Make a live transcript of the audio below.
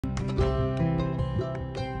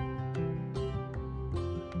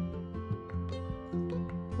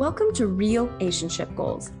Welcome to Real-ationship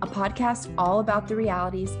Goals, a podcast all about the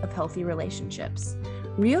realities of healthy relationships.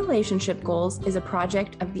 Real-ationship Goals is a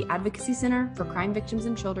project of the Advocacy Center for Crime Victims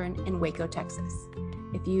and Children in Waco, Texas.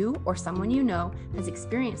 If you or someone you know has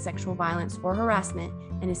experienced sexual violence or harassment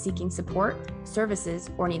and is seeking support, services,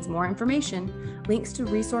 or needs more information, links to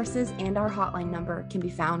resources and our hotline number can be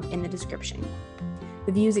found in the description.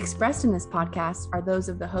 The views expressed in this podcast are those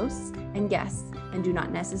of the hosts and guests and do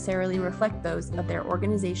not necessarily reflect those of their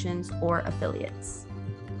organizations or affiliates.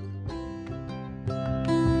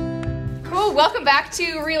 Cool. Welcome back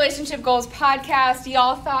to Real-ationship Goals podcast.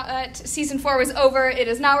 Y'all thought season 4 was over. It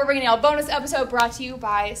is not. We're bringing y'all a bonus episode brought to you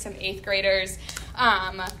by some 8th graders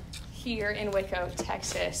here in Waco,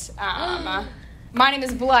 Texas. My name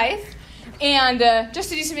is Blythe. And just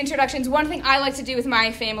to do some introductions, one thing I like to do with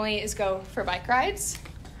my family is go for bike rides.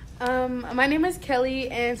 My name is Kelly,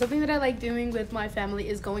 and something that I like doing with my family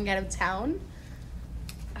is going out of town.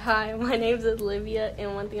 Hi, my name is Olivia,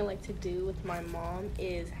 and one thing I like to do with my mom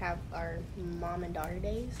is have our mom and daughter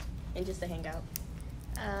days and just to hang out.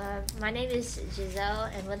 My name is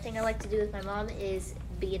Giselle, and one thing I like to do with my mom is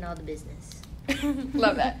be in all the business.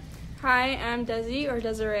 Love that. Hi, I'm Desi, or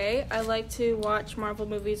Desiree. I like to watch Marvel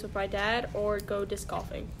movies with my dad or go disc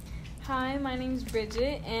golfing. Hi, my name's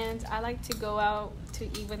Bridget, and I like to go out to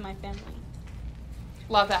eat with my family.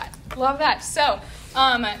 Love that. Love that. So,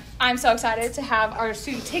 I'm so excited to have our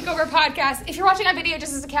student takeover podcast. If you're watching on video,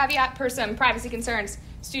 just as a caveat, per some privacy concerns,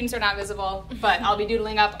 students are not visible, but I'll be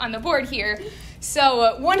doodling up on the board here.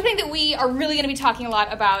 So, one thing that we are really going to be talking a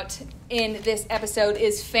lot about in this episode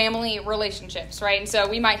is family relationships, right? And so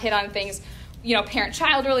we might hit on things,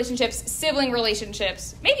 parent-child relationships, sibling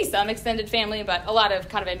relationships, maybe some extended family, but a lot of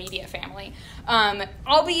kind of immediate family.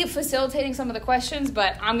 I'll be facilitating some of the questions,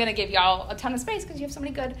 but I'm going to give y'all a ton of space because you have so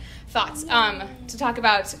many good thoughts to talk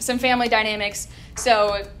about some family dynamics.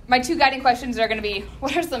 So my 2 guiding questions are going to be,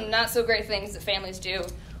 what are some not so great things that families do?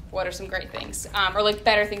 What are some great things, or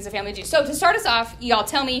better things that families do? So to start us off, y'all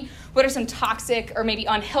tell me, what are some toxic or maybe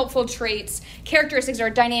unhelpful traits, characteristics, or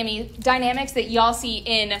dynamics that y'all see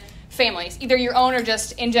in families, either your own or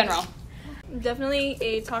just in general? Definitely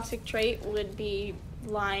a toxic trait would be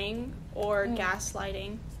lying or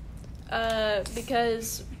gaslighting,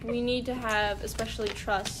 because we need to have especially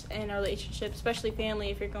trust in our relationship, especially family,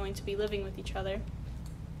 if you're going to be living with each other.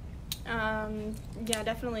 Yeah,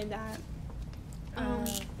 definitely that.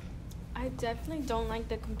 I definitely don't like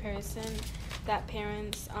the comparison that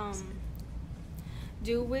parents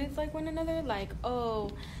do with one another.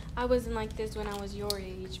 I wasn't like this when I was your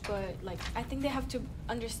age, but I think they have to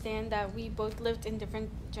understand that we both lived in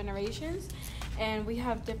different generations and we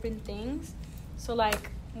have different things. So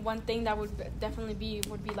one thing that would definitely be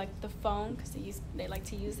the phone, because they like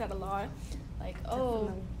to use that a lot.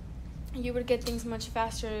 You would get things much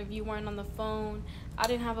faster if you weren't on the phone. I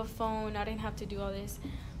didn't have a phone. I didn't have to do all this.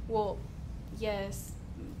 Well, yes,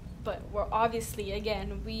 but we're obviously,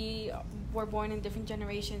 again, we were born in different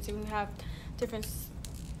generations, and we have different,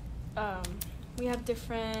 we have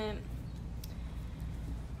different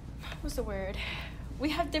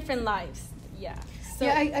lives, yeah. So,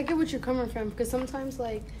 yeah, I get what you're coming from, because sometimes,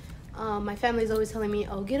 my family's always telling me,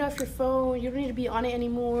 oh, get off your phone, you don't need to be on it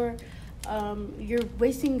anymore. You're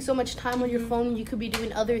wasting so much time on your phone, you could be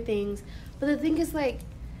doing other things. But the thing is,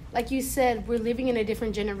 like you said, we're living in a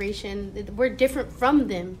different generation. We're different from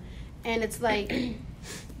them. And it's in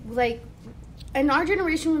our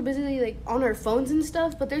generation, we're busy on our phones and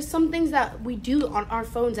stuff, but there's some things that we do on our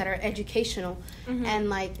phones that are educational,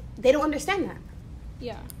 and they don't understand that.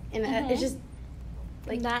 Yeah. And it's just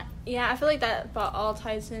that. Yeah, I feel like that all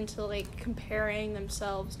ties into comparing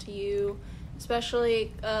themselves to you.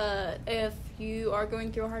 Especially if you are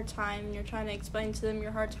going through a hard time and you're trying to explain to them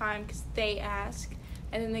your hard time because they ask,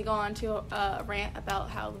 and then they go on to a rant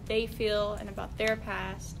about how they feel and about their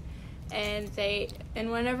past, and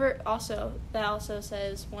whenever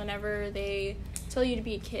they tell you to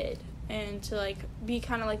be a kid and to be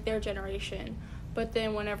kind of their generation, but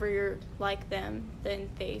then whenever you're like them,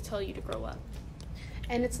 then they tell you to grow up.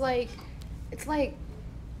 And it's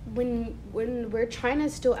when we're trying to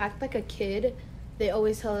still act like a kid, they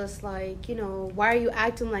always tell us why are you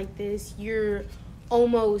acting like this? You're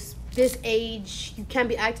almost this age, you can't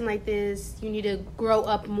be acting like this, you need to grow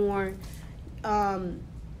up more.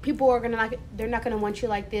 People are they're not gonna want you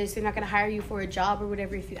like this, they're not gonna hire you for a job or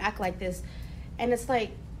whatever if you act like this. And it's but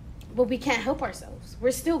we can't help ourselves, we're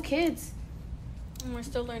still kids and we're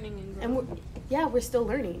still learning and we're still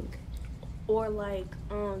learning. Or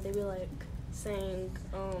they be saying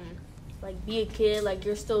be a kid,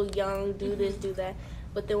 you're still young, do this, do that.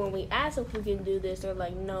 But then when we ask if we can do this, they're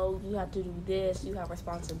like, no, you have to do this, you have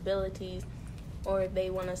responsibilities. Or they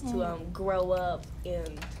want us to grow up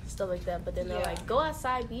and stuff like that. But then they're like, go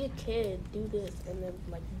outside, be a kid, do this. And then,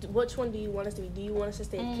 like, which one do you want us to be? Do you want us to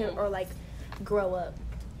stay a kid or, like, grow up?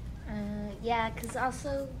 Yeah, because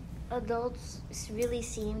also adults really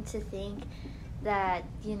seem to think that,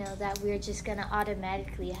 you know, that we're just going to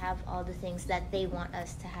automatically have all the things that they want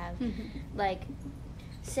us to have. Like,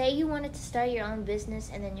 say you wanted to start your own business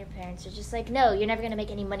and then your parents are just like, no, you're never going to make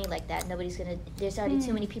any money like that. Nobody's going to, there's already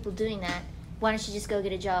too many people doing that. Why don't you just go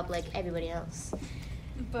get a job like everybody else?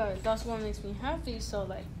 But that's what makes me happy. So,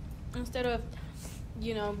 like, instead of,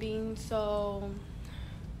 you know, being so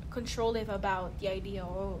controlling about the idea,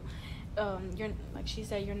 you're, like she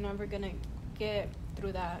said, you're never going to get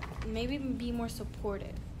through that. Maybe be more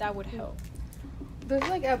supportive. That would help. There's,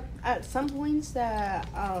 like, at some points that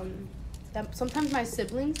sometimes my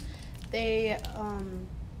siblings, they,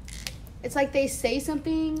 it's like they say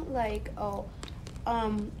something like,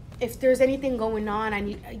 if there's anything going on,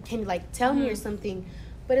 can you, like, tell me or something.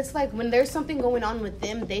 But it's like when there's something going on with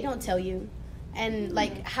them, they don't tell you. And,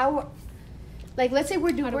 like, how, like, let's say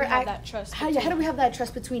we're doing, how do we have that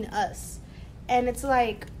trust between us? And it's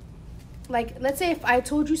like, let's say if I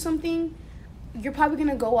told you something, you're probably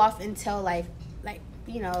going to go off and tell, like,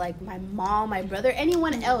 you know, like, my mom, my brother,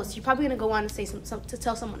 anyone else. You're probably going to go on and say to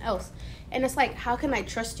tell someone else. And it's like, how can I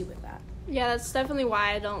trust you with that? Yeah, that's definitely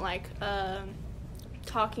why I don't like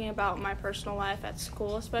talking about my personal life at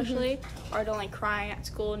school, especially, or I don't like crying at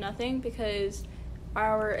school, nothing, because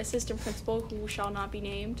our assistant principal, who shall not be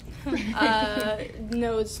named,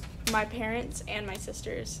 knows my parents and my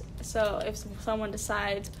sisters. So if someone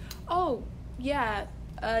decides, oh, yeah,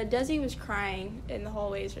 Desi was crying in the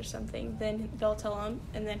hallways or something, then they'll tell him,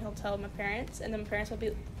 and then he'll tell my parents, and then my parents will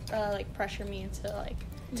be, like, pressure me into, like,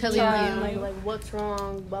 telling you like what's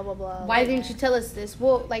wrong, blah blah blah. Why didn't you tell us this?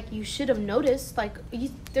 Well, like, you should have noticed. Like,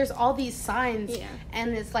 there's all these signs,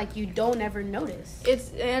 and it's like you don't ever notice.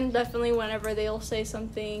 And definitely whenever they'll say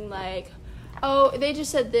something like, oh, they just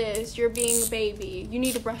said this, you're being a baby, you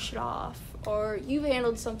need to brush it off, or you've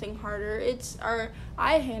handled something harder,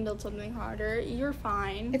 I handled something harder, you're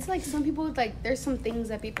fine. It's like some people, like, there's some things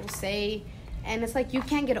that people say, and it's like you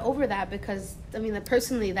can't get over that because, I mean,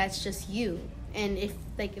 personally, that's just you. And if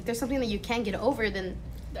there's something that you can't get over, then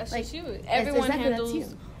that's like, just you. Everyone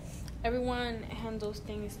handles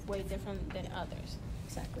things way different than others.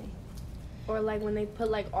 Exactly. Or like when they put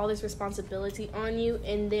like all this responsibility on you,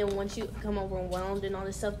 and then once you become overwhelmed and all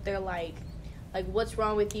this stuff, they're like what's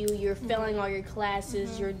wrong with you? You're failing all your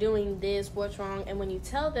classes. You're doing this. What's wrong? And when you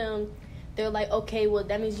tell them, they're like, okay, well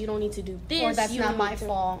that means you don't need to do this. Or that's not my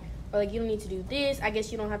fault. Or like, you don't need to do this. I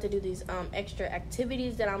guess you don't have to do these extra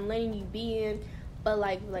activities that I'm letting you be in. But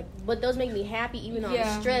but those make me happy. Even though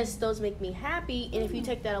I'm stressed, those make me happy. And if you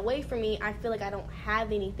take that away from me, I feel like I don't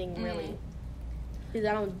have anything really.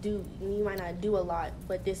 Because you might not do a lot,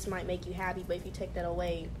 but this might make you happy. But if you take that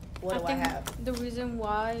away, what do I have? The reason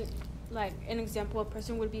why, like, an example, a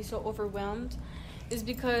person would be so overwhelmed is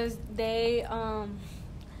because a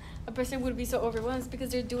person would be so overwhelmed is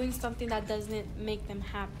because they're doing something that doesn't make them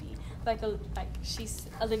happy. Like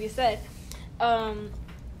Olivia said,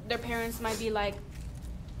 their parents might be like,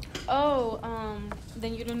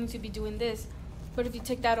 then you don't need to be doing this. But if you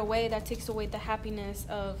take that away, that takes away the happiness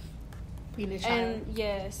of being a child.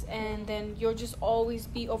 And then you'll just always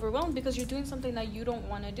be overwhelmed because you're doing something that you don't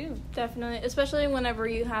want to do. Definitely, especially whenever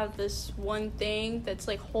you have this one thing that's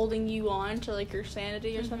like holding you on to like your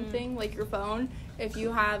sanity or something, like your phone. If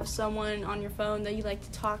you have someone on your phone that you like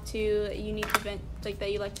to talk to, that you need to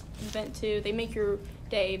vent to, they make your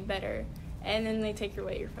day better, and then they take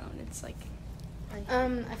away your phone. It's like,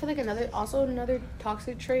 I feel like another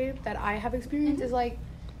toxic trait that I have experienced is like,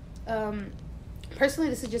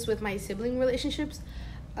 personally, this is just with my sibling relationships.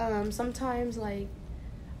 Sometimes like,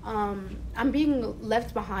 I'm being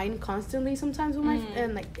left behind constantly sometimes with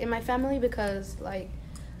in my family, because like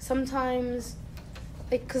sometimes,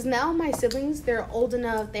 like, because now my siblings, they're old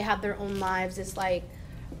enough, they have their own lives. It's like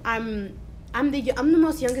I'm the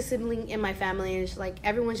most youngest sibling in my family, and it's like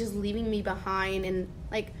everyone's just leaving me behind, and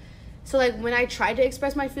like, so like when I try to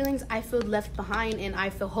express my feelings, I feel left behind and I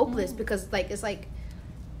feel hopeless because like it's like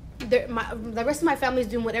the rest of my family is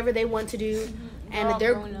doing whatever they want to do, and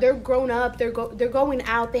they're grown up, they're going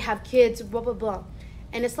out, they have kids, blah blah blah,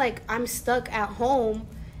 and it's like I'm stuck at home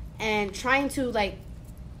and trying to like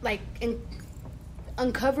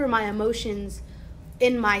uncover my emotions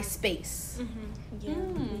in my space.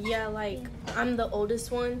 Yeah, like I'm the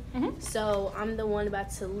oldest one, so I'm the one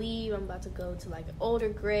about to leave. I'm about to go to like an older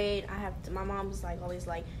grade. My mom was like always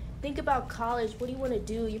like, think about college. What do you want to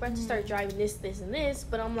do? You're about to start driving this, and this.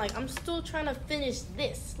 But I'm like, I'm still trying to finish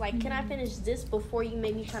this. Like, can I finish this before you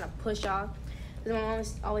make me trying to push off? Because my mom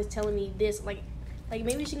was always telling me this, like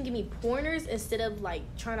maybe she can give me pointers instead of like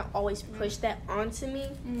trying to always push that onto me,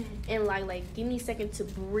 and like give me a second to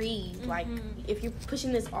breathe. Like if you're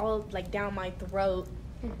pushing this all like down my throat,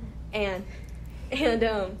 and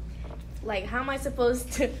like how am I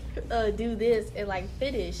supposed to do this and like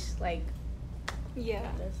finish? Like, I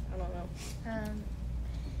don't know.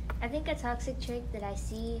 I think a toxic trait that I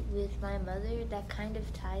see with my mother that kind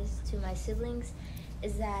of ties to my siblings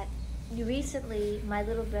is that recently my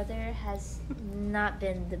little brother has not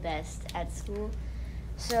been the best at school.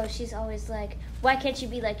 So she's always like, why can't you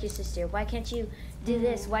be like your sister? Why can't you do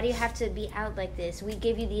this? Why do you have to be out like this? We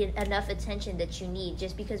give you enough attention that you need.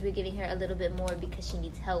 Just because we're giving her a little bit more because she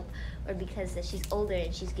needs help or because that she's older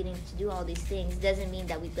and she's getting to do all these things doesn't mean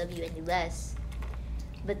that we love you any less.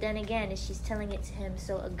 But then again, she's telling it to him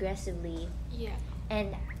so aggressively. Yeah.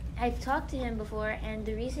 And I've talked to him before, and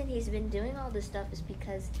the reason he's been doing all this stuff is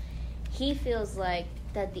because he feels like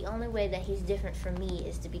that the only way that he's different from me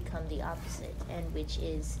is to become the opposite, and which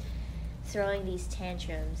is throwing these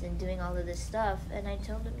tantrums and doing all of this stuff. And I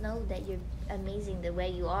told him, no, that you're amazing the way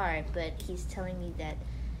you are, but he's telling me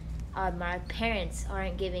that my parents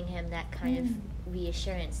aren't giving him that kind of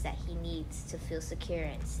reassurance that he needs to feel secure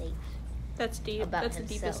and safe. That's deep. About That's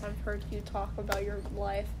himself. the deepest I've heard you talk about your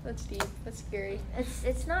life. That's deep. That's scary.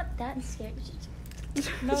 It's not that scary.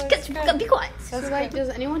 No, Be quiet. So like, does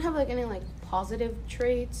anyone have like any like positive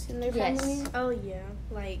traits in their Yes. family? Oh yeah,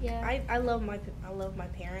 like Yeah. I love my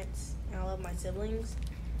parents and I love my siblings.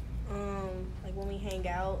 Like when we hang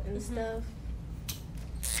out and stuff.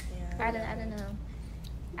 Yeah. I don't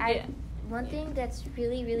know. One thing that's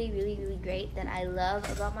really, really, really, really great that I love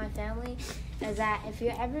about my family is that if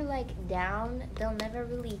you're ever like down, they'll never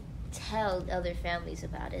really tell other families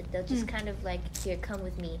about it. They'll just kind of like, here, come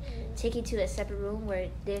with me, take you to a separate room where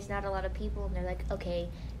there's not a lot of people, and they're like, okay,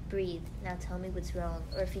 breathe, now tell me what's wrong.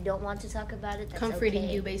 Or if you don't want to talk about it, that's Comforting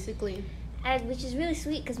okay. you, basically. And which is really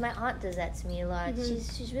sweet because my aunt does that to me a lot.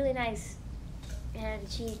 She's really nice, and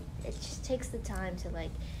it just takes the time to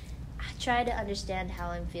like try to understand how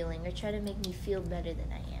I'm feeling or try to make me feel better than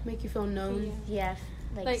I am. Make you feel known. Yeah,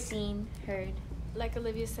 Like- like seen, heard. Like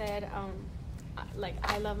Olivia said, like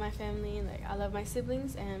I love my family, and like I love my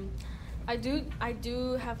siblings, and I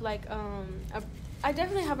do have like I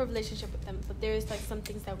definitely have a relationship with them, but there's like some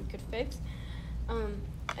things that we could fix,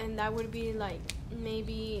 and that would be like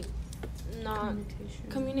maybe not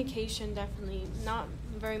communication, definitely not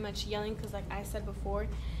very much yelling, because like I said before,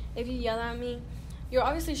 if you yell at me, you're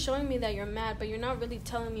obviously showing me that you're mad, but you're not really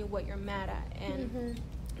telling me what you're mad at, and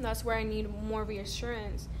that's where I need more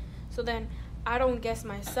reassurance. So then I don't guess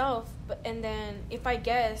myself, and then if I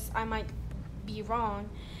guess, I might be wrong,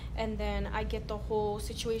 and then I get the whole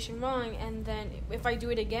situation wrong, and then if I do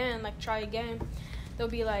it again, like try again, they'll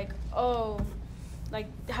be like, oh, like,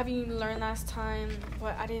 have you learned last time?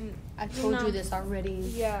 But I didn't. I told you this already.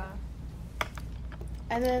 Yeah.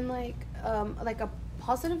 And then like a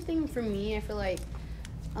positive thing for me, I feel like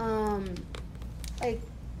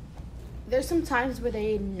there's some times where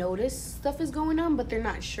they notice stuff is going on, but they're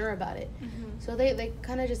not sure about it. So they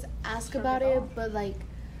kind of just ask about it, but like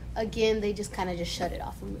again, they just kind of just shut it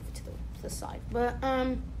off and move it to the side. But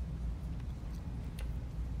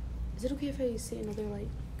is it okay if I say another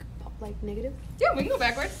like negative? Yeah, we can go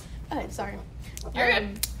backwards. Alright, sorry. You're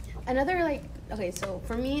good. Another like, okay, so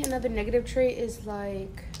for me, another negative trait is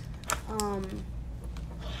like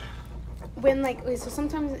when like, okay, so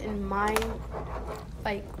sometimes in my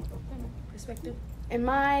like perspective, in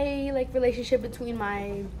my like relationship between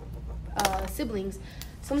my siblings,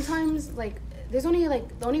 sometimes like there's only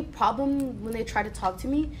like the only problem when they try to talk to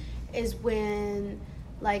me is when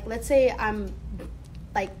like, let's say I'm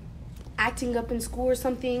like acting up in school or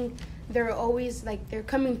something. They're always like, they're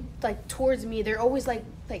coming like towards me, they're always like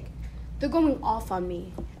they're going off on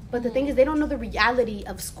me. But the thing is, they don't know the reality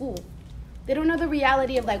of school. They don't know the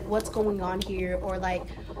reality of like what's going on here, or like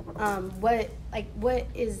what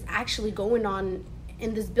is actually going on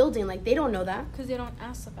in this building. Like they don't know that Because they don't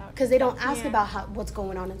ask about it. because they don't ask about what's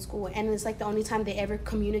going on in school, and it's like the only time they ever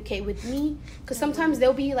communicate with me. Because sometimes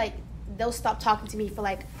they'll stop talking to me for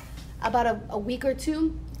like about a week or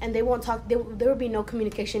two, and they won't talk. There will be no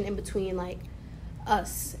communication in between like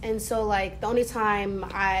us. And so like the only time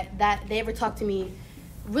that they ever talk to me,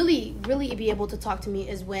 really be able to talk to me,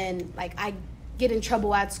 is when like I get in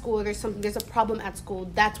trouble at school or there's a problem at school,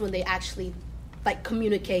 that's when they actually like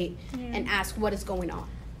communicate and ask what is going on.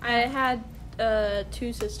 I had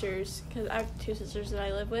 2 sisters, because I have 2 sisters that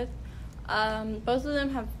I live with. Both of them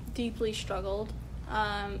have deeply struggled.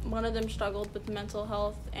 One of them struggled with mental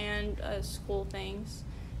health and school things,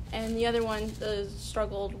 and the other one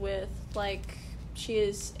struggled with, like, she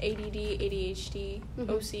is ADD, ADHD,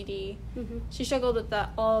 OCD. She struggled with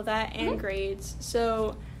all of that and grades.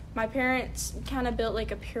 So my parents kind of built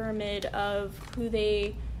like a pyramid of who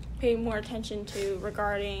they pay more attention to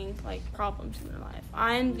regarding like problems in their life.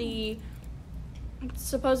 I'm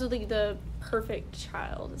supposedly the perfect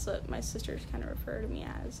child, is what my sisters kind of refer to me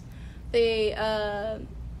as.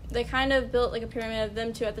 They kind of built like a pyramid of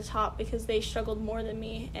them 2 at the top because they struggled more than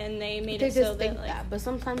me, and they made it so that, like, but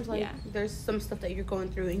sometimes like there's some stuff that you're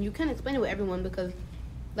going through and you can't explain it with everyone because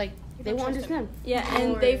like they won't understand. Yeah,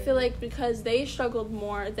 and they feel like because they struggled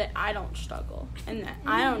more that I don't struggle and that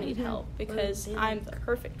I don't need help because I'm the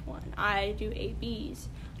perfect one. I do ABs.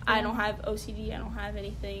 I don't have OCD. I don't have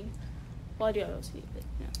anything. Well, I do have OCD, but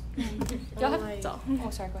Go ahead. That's all. Oh,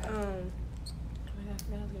 sorry. Go ahead. I forgot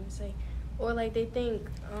what I was gonna say. Or like they think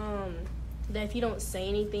that if you don't say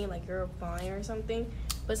anything, like you're fine or something.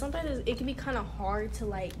 But sometimes it can be kind of hard to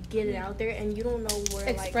like get it out there, and you don't know where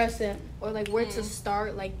express it or like where to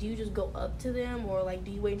start. Like, do you just go up to them, or like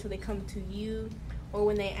do you wait until they come to you, or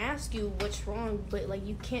when they ask you what's wrong, but like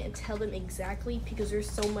you can't tell them exactly because there's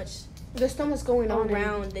so much going on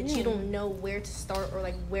around that you don't know where to start or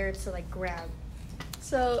like where to like grab.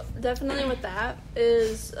 So definitely with that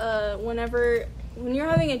is when you're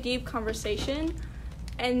having a deep conversation,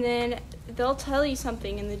 and then they'll tell you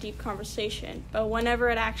something in the deep conversation, but whenever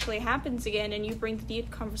it actually happens again and you bring the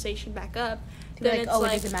deep conversation back up, then it's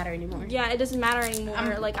like, it doesn't matter anymore. Yeah, it doesn't matter anymore.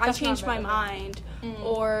 I changed my mind,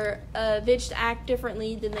 or they just act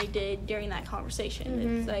differently than they did during that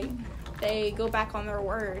conversation. It's like they go back on their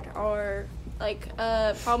word, or like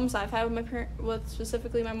problems I've had with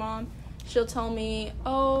specifically my mom. She'll tell me,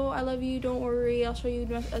 "Oh, I love you. Don't worry. I'll show you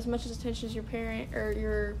as much attention as your parent or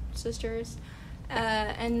your sisters."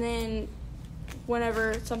 And then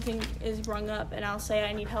whenever something is brought up and I'll say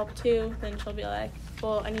I need help too, then she'll be like,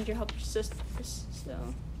 "Well, I need your help, your sisters."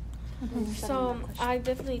 So I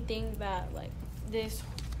definitely think that like this,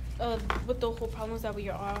 with the whole problems that we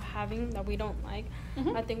are all having that we don't like,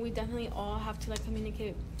 I think we definitely all have to like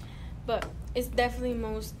communicate. But it's definitely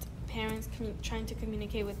most parents trying to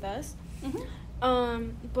communicate with us.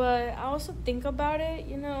 But I also think about it,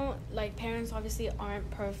 you know, like parents obviously aren't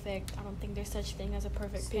perfect. I don't think there's such thing as a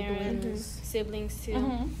perfect parent. Siblings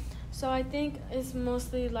too. So I think it's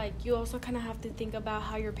mostly like you also kind of have to think about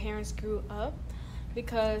how your parents grew up,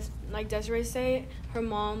 because like Desiree said, her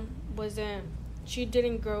mom she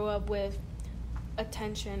didn't grow up with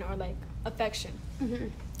attention or like affection.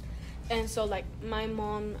 And so like my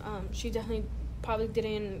mom, she definitely probably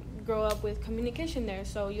didn't grow up with communication there,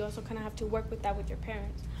 so you also kind of have to work with that with your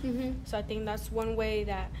parents. So I think that's one way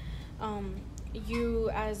that you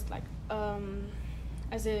as like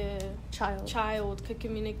as a child could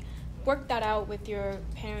work that out with your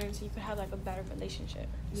parents, so you could have like a better relationship.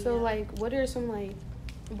 So like what are some like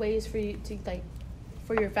ways for you to like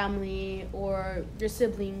for your family or your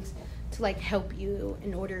siblings to like help you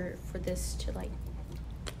in order for this to like,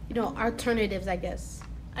 you know, alternatives, I guess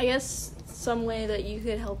some way that you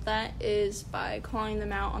could help that is by calling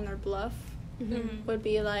them out on their bluff. Would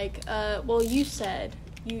be like, well, you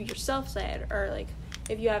yourself said, or like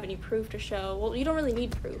if you have any proof to show. Well, you don't really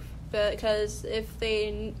need proof, because if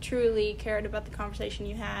they truly cared about the conversation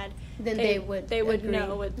you had, then they would agree.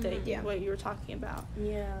 Know what you were talking about.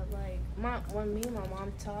 Yeah, like when me and my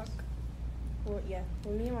mom talk,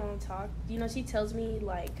 you know, she tells me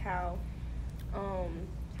like how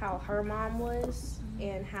her mom was,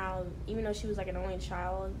 and how even though she was like an only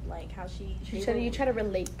child, like how you try to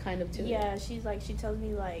relate kind of to it. Yeah, she's like, she tells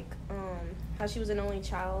me like how she was an only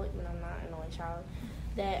child when I'm not an only child,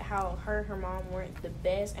 that how her mom weren't the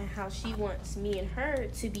best, and how she wants me and her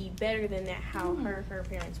to be better than that, how her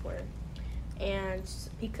parents were. And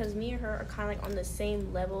because me and her are kind of like on the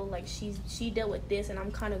same level, like she dealt with this and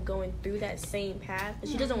I'm kind of going through that same path, but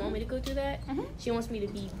she doesn't want me to go through that. She wants me to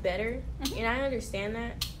be better, and I understand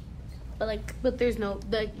that, but there's no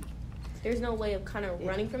way of kind of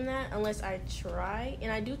running from that unless I try.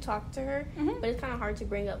 And I do talk to her, but it's kind of hard to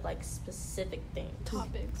bring up like specific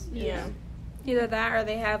topics. Yeah. Either that, or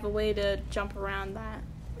they have a way to jump around that.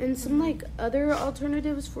 And some like other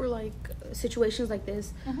alternatives for like situations like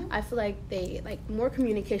this, I feel like they like more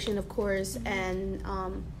communication, of course, and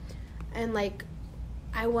like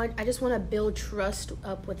I just want to build trust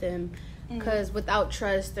up with them, because without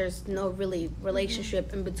trust, there's no really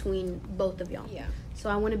relationship in between both of y'all. Yeah. So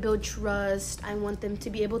I want to build trust. I want them to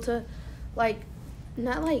be able to, like,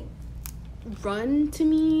 not like run to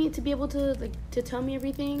me to be able to like to tell me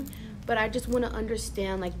everything, but I just want to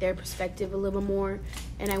understand like their perspective a little more,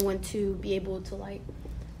 and I want to be able to like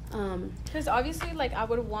because obviously like I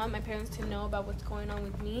would want my parents to know about what's going on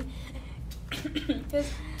with me,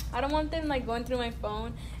 because I don't want them like going through my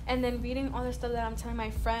phone and then reading all the stuff that I'm telling my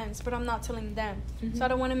friends, but I'm not telling them. So I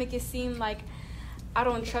don't want to make it seem like I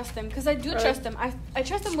don't trust them, because I do trust them. I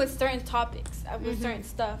trust them with certain topics, with certain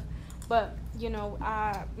stuff, but you know,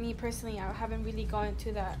 me personally, I haven't really gone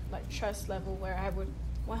to that like trust level where I would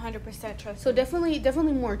 100% trust. So them.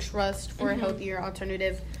 definitely more trust for a healthier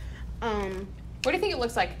alternative. What do you think it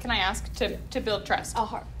looks like? Can I ask to build trust?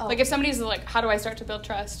 Like if somebody's like, how do I start to build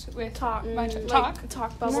trust with talk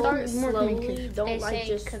Start about more slowly. communication. Don't They like say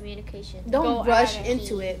just communication. Don't Go rush at it.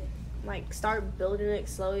 into it. like start building it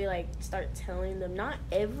slowly. Like start telling them not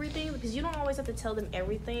everything, because you don't always have to tell them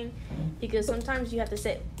everything, because sometimes you have to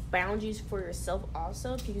set boundaries for yourself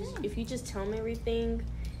also, because if you just tell them everything,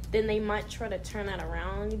 then they might try to turn that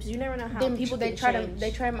around, because you never know how Then people they can try change.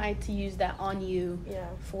 to to use that on you Yeah.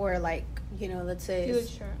 for like, you know, let's say the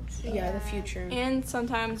future. And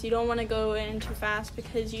sometimes you don't want to go in too fast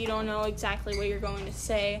because you don't know exactly what you're going to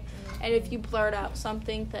say. And if you blurt out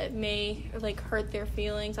something that may like hurt their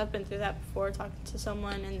feelings, I've been through that before, talking to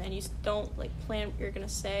someone, and then you don't like plan what you're going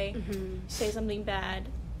to say, say something bad,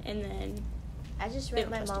 and then I just They write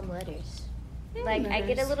don't my trust mom letters. Like, I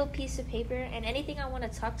get a little piece of paper, and anything I want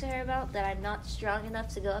to talk to her about that I'm not strong enough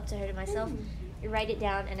to go up to her to myself, I write it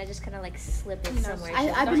down, and I just kind of like slip it somewhere.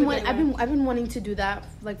 I've been wanting to do that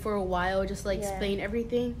like for a while, just like Yeah. explain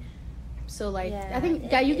everything. So like Yeah, I think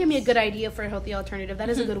you gave me a good idea for a healthy alternative. That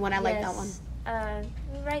is a good one. I like that one.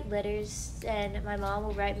 We write letters, and my mom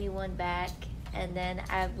will write me one back, and then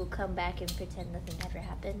I will come back and pretend nothing ever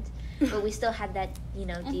happened. But we still had that, you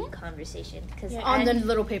know, deep conversation. Cause On the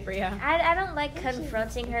little paper, yeah. I don't like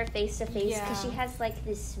confronting her face to face because she has like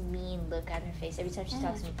this mean look on her face every time she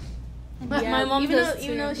talks to me. my mom even does though, too.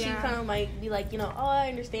 even though she Yeah. kind of like be like, you know, oh, I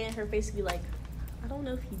understand, her face would be like, I don't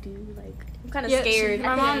know if you do, like I'm kind of Yeah, scared.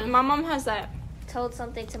 my mom has that. Told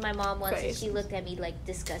something to my mom once, and Face. she looked at me like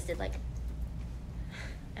disgusted, like,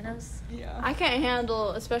 and I was. I can't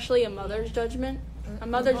handle, especially a mother's judgment. A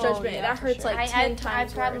mother's judgment, that hurts like 10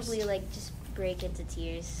 times I probably worse. like just break into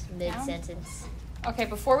tears mid sentence. Okay,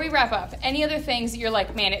 before we wrap up, any other things that you're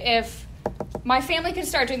like, man, if my family could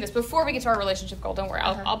start doing this before we get to our relationship goal, don't worry,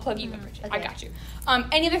 I'll plug you in, Bridget. I Okay. got you.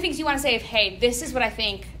 Any other things you want to say of, hey, this is what I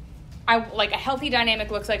think I like a healthy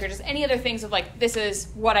dynamic looks like, or just any other things of like, this is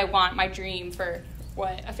what I want, my dream for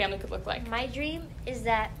what a family could look like? My dream is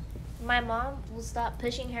that my mom will stop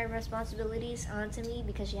pushing her responsibilities onto me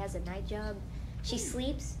because she has a night job. She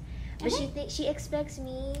sleeps, but she expects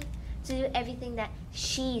me to do everything that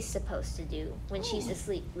she's supposed to do when she's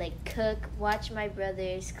asleep. Like cook, watch my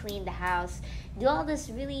brothers, clean the house, do all this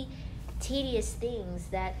really tedious things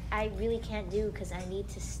that I really can't do because I need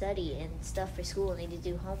to study and stuff for school. I need to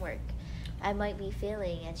do homework. I might be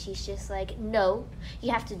failing, and she's just like, no,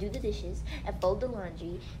 you have to do the dishes and fold the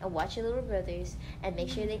laundry and watch your little brothers and make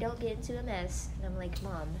sure they don't get into a mess. And I'm like,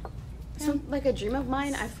 Mom. So like a dream of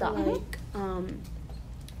mine, I feel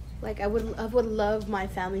like I would love my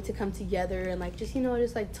family to come together and like just, you know,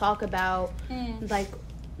 just like talk about like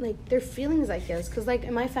their feelings, I guess, because like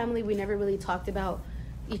in my family we never really talked about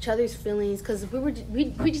each other's feelings because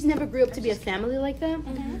we just never grew up to be a family like that.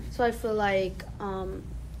 So I feel like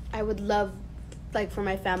I would love like for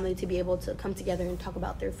my family to be able to come together and talk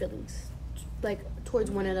about their feelings like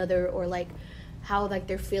towards one another, or like how like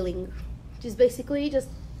they're feeling, just basically just,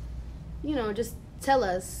 you know, just tell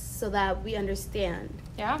us so that we understand.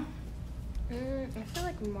 Yeah. I feel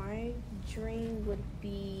like my dream would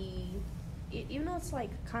be, even though it's like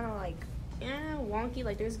kind of like wonky,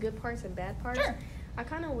 like there's good parts and bad parts. Sure. I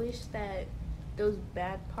kind of wish that those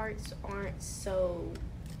bad parts aren't so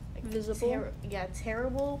like, Visible?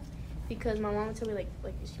 terrible, because my mom would tell me like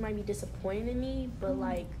she might be disappointed in me, but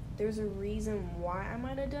like there's a reason why I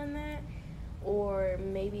might have done that. Or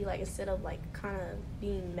maybe like instead of like kind of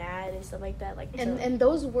being mad and stuff like that, like And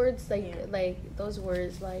those words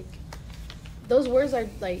those words are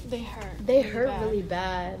like they hurt really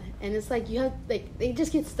bad, and it's like you have like they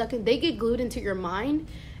just get they get glued into your mind,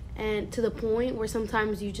 and to the point where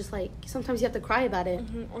sometimes you just like sometimes you have to cry about it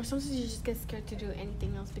Or sometimes you just get scared to do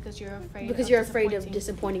anything else because you're afraid of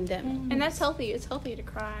disappointing them. And that's healthy. It's healthy to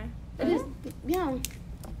cry. It is, yeah.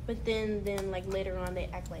 But then like later on they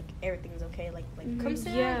act like everything's okay, like come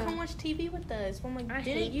sit down, come watch TV with us. I'm like, I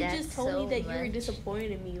didn't hate you that just told so me that you were much.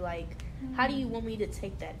 disappointed in me, like How do you want me to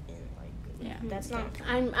take that in? That's not.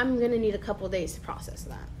 I'm gonna need a couple of days to process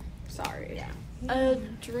that. Sorry. Yeah. A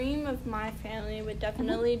dream of my family would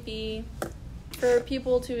definitely be for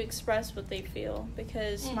people to express what they feel,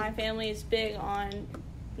 because my family is big on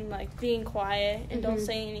like being quiet and don't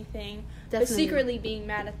say anything, but secretly being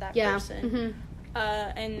mad at that person.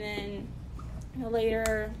 And then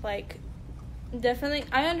later, like, definitely,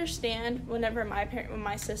 I understand whenever when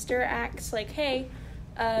my sister acts like, hey,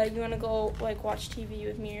 you want to go like watch TV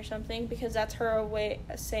with me or something, because that's her way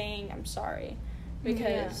of saying I'm sorry,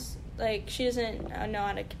 because like she doesn't know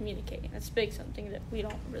how to communicate. That's big, something that we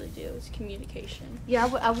don't really do is communication. I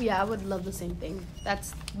would love the same thing.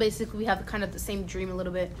 That's basically, we have kind of the same dream a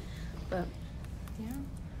little bit, but yeah.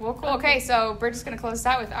 Well, cool. Okay, so we're just gonna close this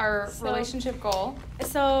out with our relationship goal.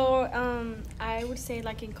 So I would say,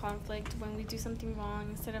 like, in conflict, when we do something wrong,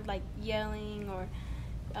 instead of like yelling or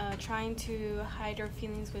trying to hide our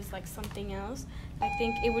feelings with like something else, I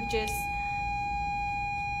think it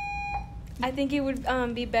would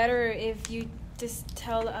be better if you just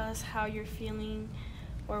tell us how you're feeling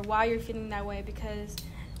or why you're feeling that way, because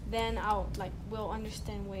then we'll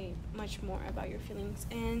understand way much more about your feelings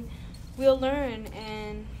and we'll learn.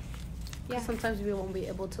 And sometimes we won't be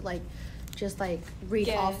able to just read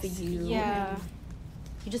off of you. Yeah.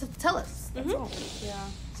 You just have to tell us. That's all. Yeah.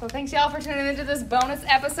 So thanks, y'all, for tuning into this bonus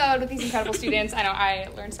episode with these incredible students. I know I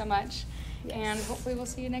learned so much. Yes. And hopefully we'll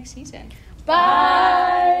see you next season.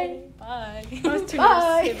 Bye. Bye.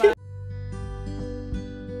 Bye.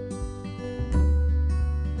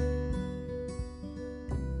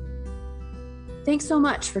 Thanks so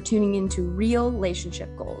much for tuning in to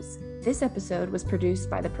Real-ationship Goals. This episode was produced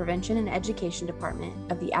by the Prevention and Education Department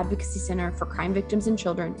of the Advocacy Center for Crime Victims and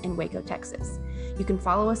Children in Waco, Texas. You can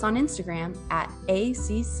follow us on Instagram at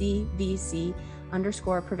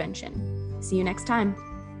ACCVC_prevention. See you next time.